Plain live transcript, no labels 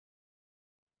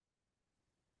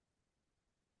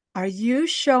Are you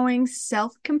showing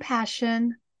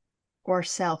self-compassion or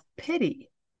self-pity?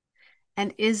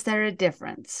 And is there a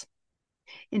difference?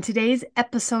 In today's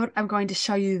episode, I'm going to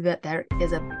show you that there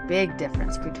is a big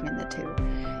difference between the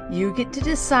two. You get to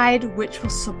decide which will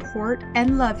support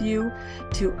and love you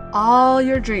to all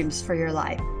your dreams for your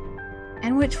life,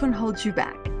 and which one holds you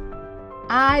back.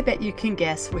 I bet you can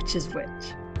guess which is which.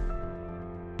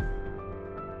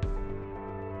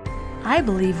 I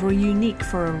believe we're unique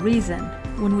for a reason.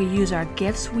 When we use our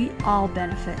gifts, we all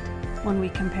benefit. When we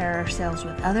compare ourselves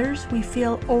with others, we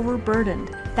feel overburdened.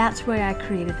 That's why I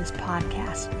created this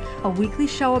podcast, a weekly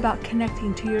show about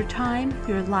connecting to your time,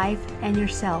 your life, and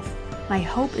yourself. My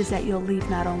hope is that you'll leave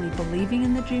not only believing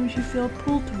in the dreams you feel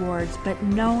pulled towards, but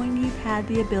knowing you've had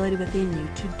the ability within you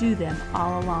to do them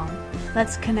all along.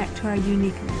 Let's connect to our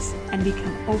uniqueness and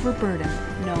become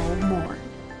overburdened no more.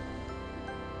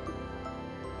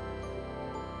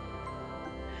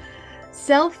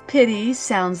 Self-pity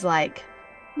sounds like,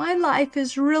 my life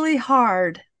is really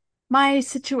hard. My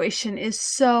situation is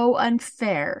so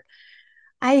unfair.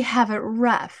 I have it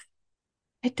rough.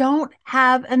 I don't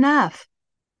have enough.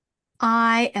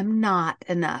 I am not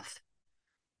enough.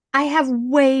 I have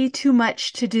way too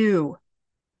much to do.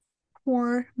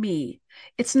 Poor me.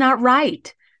 It's not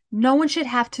right. No one should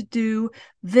have to do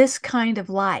this kind of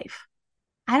life.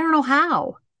 I don't know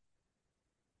how.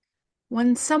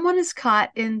 When someone is caught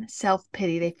in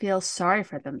self-pity, they feel sorry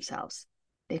for themselves.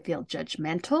 They feel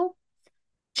judgmental,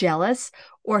 jealous,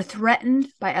 or threatened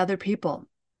by other people.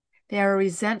 They are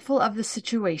resentful of the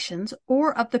situations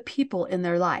or of the people in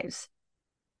their lives.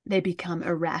 They become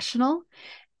irrational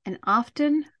and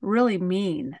often really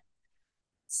mean.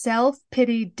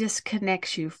 Self-pity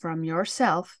disconnects you from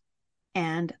yourself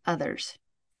and others,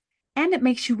 and it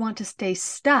makes you want to stay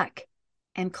stuck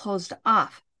and closed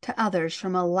off to others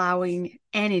from allowing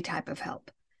any type of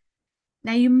help.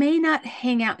 Now, you may not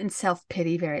hang out in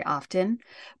self-pity very often,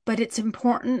 but it's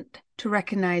important to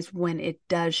recognize when it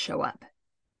does show up.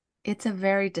 It's a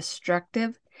very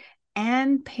destructive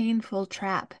and painful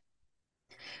trap.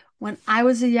 When I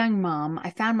was a young mom, I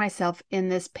found myself in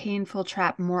this painful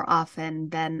trap more often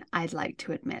than I'd like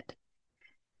to admit.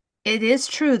 It is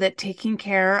true that taking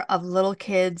care of little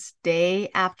kids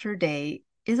day after day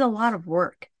is a lot of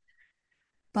work.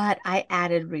 But I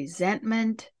added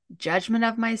resentment, judgment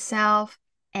of myself,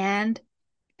 and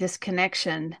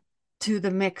disconnection to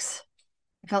the mix.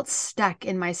 I felt stuck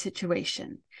in my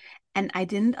situation, and I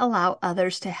didn't allow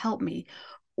others to help me.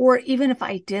 Or even if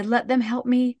I did let them help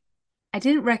me, I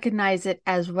didn't recognize it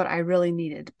as what I really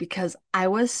needed because I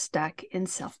was stuck in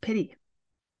self-pity.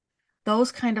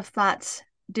 Those kind of thoughts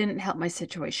didn't help my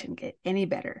situation get any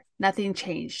better. Nothing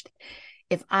changed.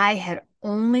 If I had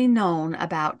only known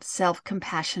about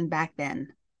self-compassion back then,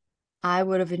 I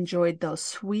would have enjoyed those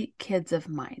sweet kids of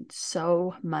mine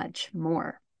so much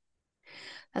more.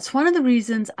 That's one of the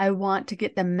reasons I want to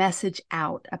get the message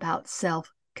out about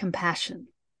self-compassion.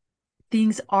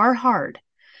 Things are hard,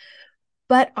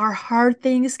 but our hard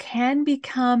things can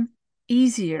become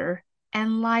easier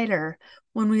and lighter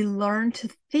when we learn to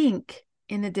think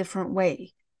in a different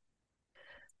way.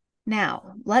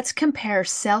 Now, let's compare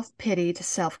self-pity to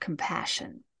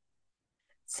self-compassion.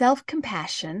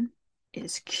 Self-compassion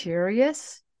is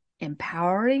curious,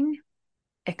 empowering,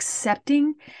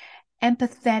 accepting,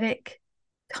 empathetic,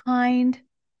 kind,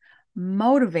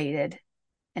 motivated,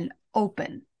 and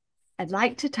open. I'd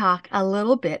like to talk a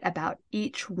little bit about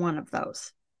each one of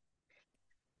those.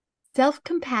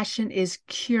 Self-compassion is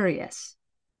curious.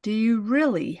 Do you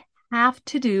really have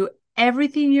to do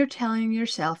everything you're telling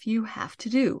yourself you have to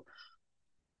do?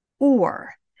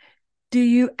 Or do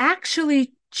you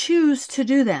actually choose to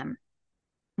do them?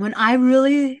 When I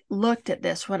really looked at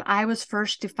this, when I was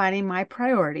first defining my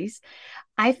priorities,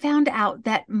 I found out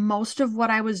that most of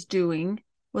what I was doing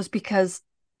was because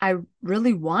I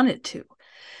really wanted to.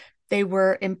 They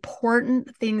were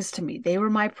important things to me. They were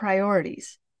my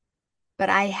priorities. But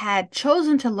I had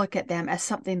chosen to look at them as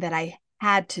something that I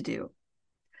had to do.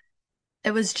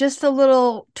 It was just a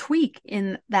little tweak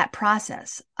in that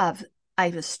process of I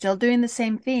was still doing the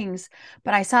same things,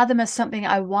 but I saw them as something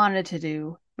I wanted to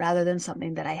do rather than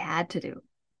something that I had to do.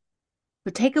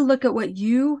 But take a look at what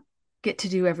you get to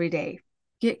do every day.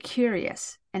 Get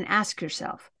curious and ask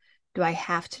yourself, do I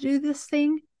have to do this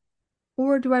thing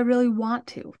or do I really want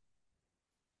to?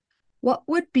 What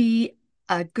would be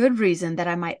a good reason that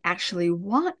I might actually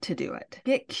want to do it?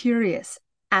 Get curious.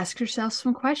 Ask yourself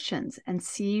some questions and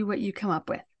see what you come up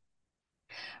with.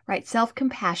 Right?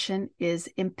 Self-compassion is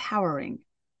empowering.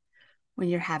 When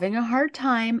you're having a hard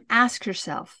time, ask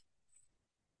yourself,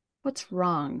 what's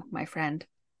wrong, my friend?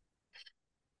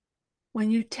 When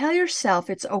you tell yourself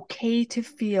it's okay to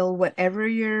feel whatever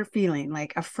you're feeling,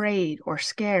 like afraid or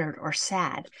scared or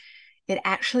sad, it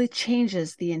actually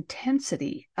changes the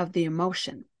intensity of the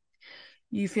emotion.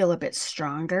 You feel a bit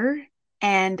stronger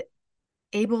and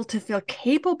able to feel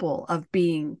capable of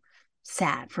being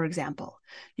sad, for example.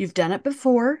 You've done it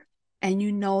before and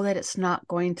you know that it's not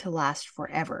going to last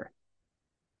forever.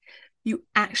 You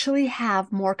actually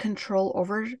have more control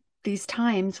over these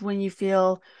times when you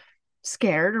feel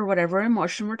scared or whatever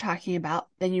emotion we're talking about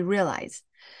than you realize.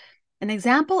 An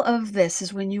example of this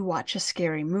is when you watch a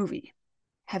scary movie.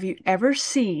 Have you ever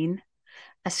seen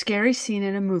a scary scene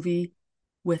in a movie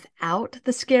without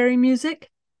the scary music?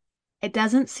 It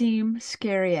doesn't seem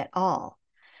scary at all.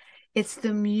 It's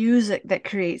the music that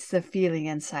creates the feeling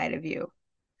inside of you.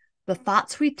 The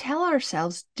thoughts we tell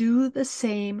ourselves do the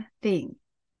same thing.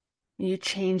 You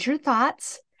change your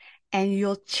thoughts and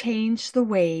you'll change the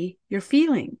way you're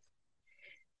feeling.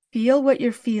 Feel what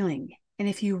you're feeling. And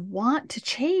if you want to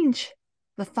change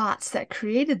the thoughts that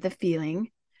created the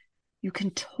feeling, you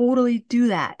can totally do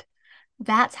that.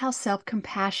 That's how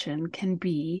self-compassion can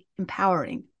be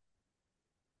empowering.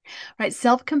 Right?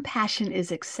 Self-compassion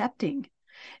is accepting.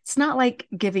 It's not like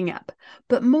giving up,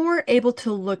 but more able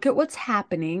to look at what's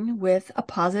happening with a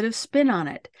positive spin on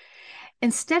it.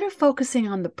 Instead of focusing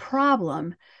on the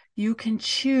problem, you can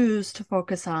choose to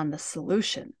focus on the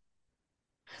solution.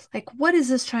 Like, what is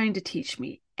this trying to teach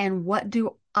me? And what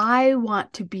do I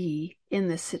want to be in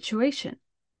this situation?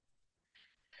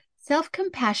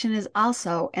 Self-compassion is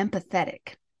also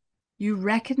empathetic. You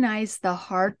recognize the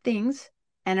hard things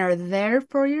and are there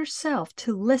for yourself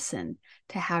to listen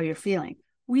to how you're feeling.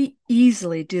 We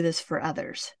easily do this for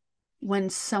others. When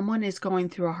someone is going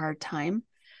through a hard time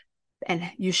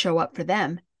and you show up for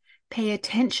them, pay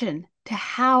attention to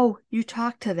how you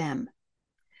talk to them.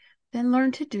 Then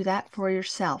learn to do that for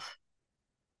yourself.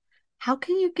 How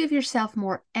can you give yourself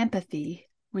more empathy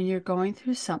when you're going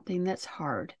through something that's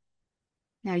hard?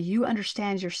 Now, you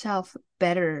understand yourself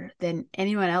better than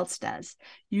anyone else does.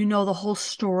 You know the whole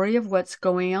story of what's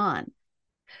going on.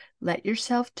 Let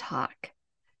yourself talk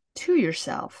to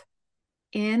yourself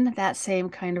in that same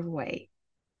kind of way,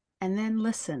 and then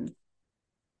listen.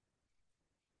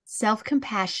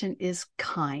 Self-compassion is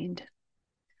kind.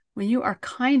 When you are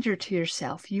kinder to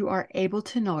yourself, you are able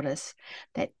to notice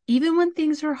that even when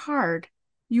things are hard,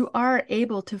 you are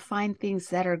able to find things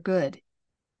that are good,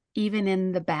 even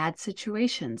in the bad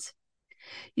situations.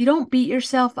 You don't beat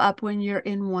yourself up when you're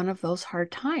in one of those hard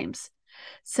times.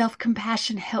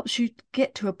 Self-compassion helps you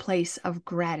get to a place of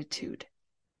gratitude.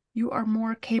 You are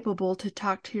more capable to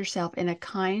talk to yourself in a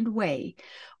kind way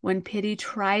when pity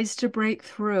tries to break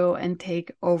through and take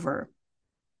over.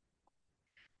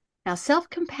 Now,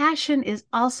 self-compassion is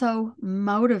also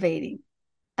motivating.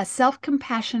 A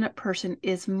self-compassionate person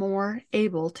is more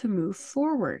able to move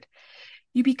forward.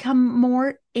 You become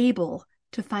more able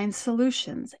to find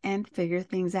solutions and figure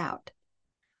things out.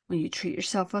 When you treat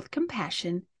yourself with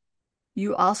compassion,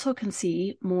 you also can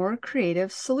see more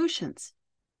creative solutions.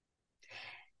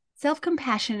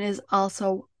 Self-compassion is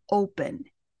also open.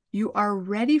 You are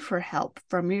ready for help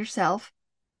from yourself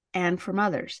and from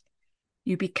others.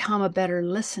 You become a better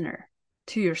listener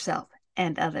to yourself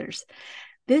and others.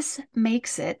 This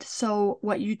makes it so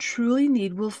what you truly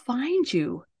need will find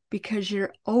you because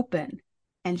you're open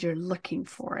and you're looking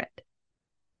for it.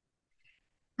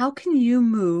 How can you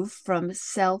move from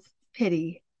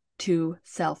self-pity to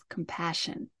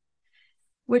self-compassion?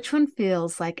 Which one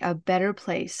feels like a better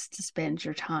place to spend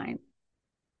your time?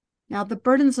 Now, the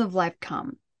burdens of life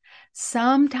come,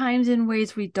 sometimes in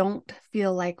ways we don't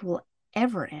feel like will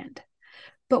ever end,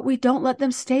 but we don't let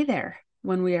them stay there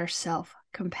when we are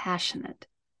self-compassionate.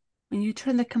 When you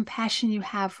turn the compassion you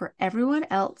have for everyone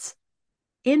else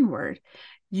inward,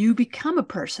 you become a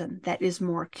person that is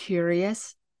more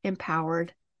curious,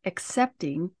 empowered,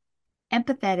 accepting,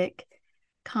 empathetic,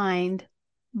 kind,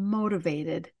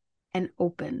 motivated, and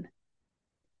open.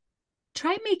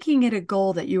 Try making it a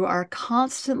goal that you are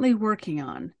constantly working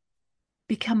on.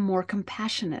 Become more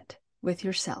compassionate with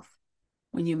yourself.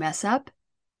 When you mess up,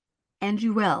 and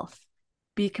you will,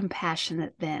 be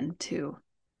compassionate then too.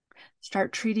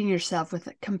 Start treating yourself with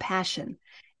compassion,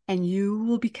 and you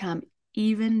will become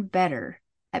even better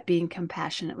at being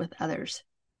compassionate with others.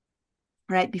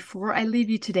 Right, before I leave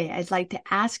you today, I'd like to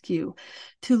ask you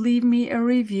to leave me a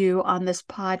review on this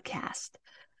podcast.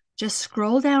 Just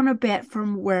scroll down a bit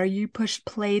from where you pushed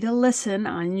play to listen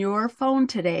on your phone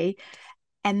today,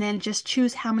 and then just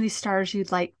choose how many stars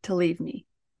you'd like to leave me.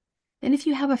 Then if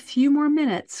you have a few more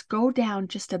minutes, go down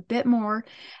just a bit more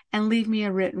and leave me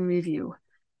a written review.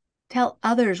 Tell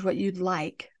others what you'd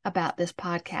like about this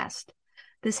podcast.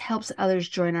 This helps others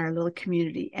join our little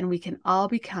community, and we can all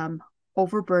become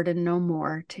overburdened no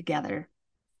more together.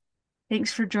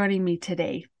 Thanks for joining me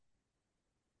today.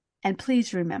 And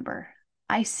please remember,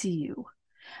 I see you.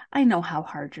 I know how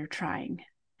hard you're trying,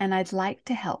 and I'd like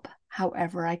to help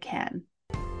however I can.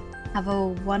 Have a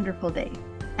wonderful day,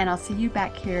 and I'll see you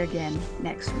back here again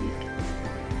next week.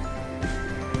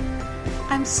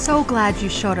 I'm so glad you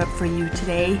showed up for you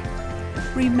today.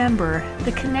 Remember,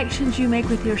 the connections you make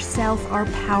with yourself are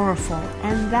powerful,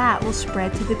 and that will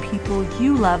spread to the people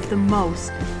you love the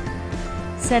most.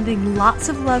 Sending lots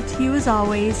of love to you as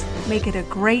always. Make it a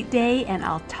great day, and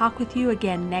I'll talk with you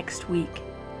again next week.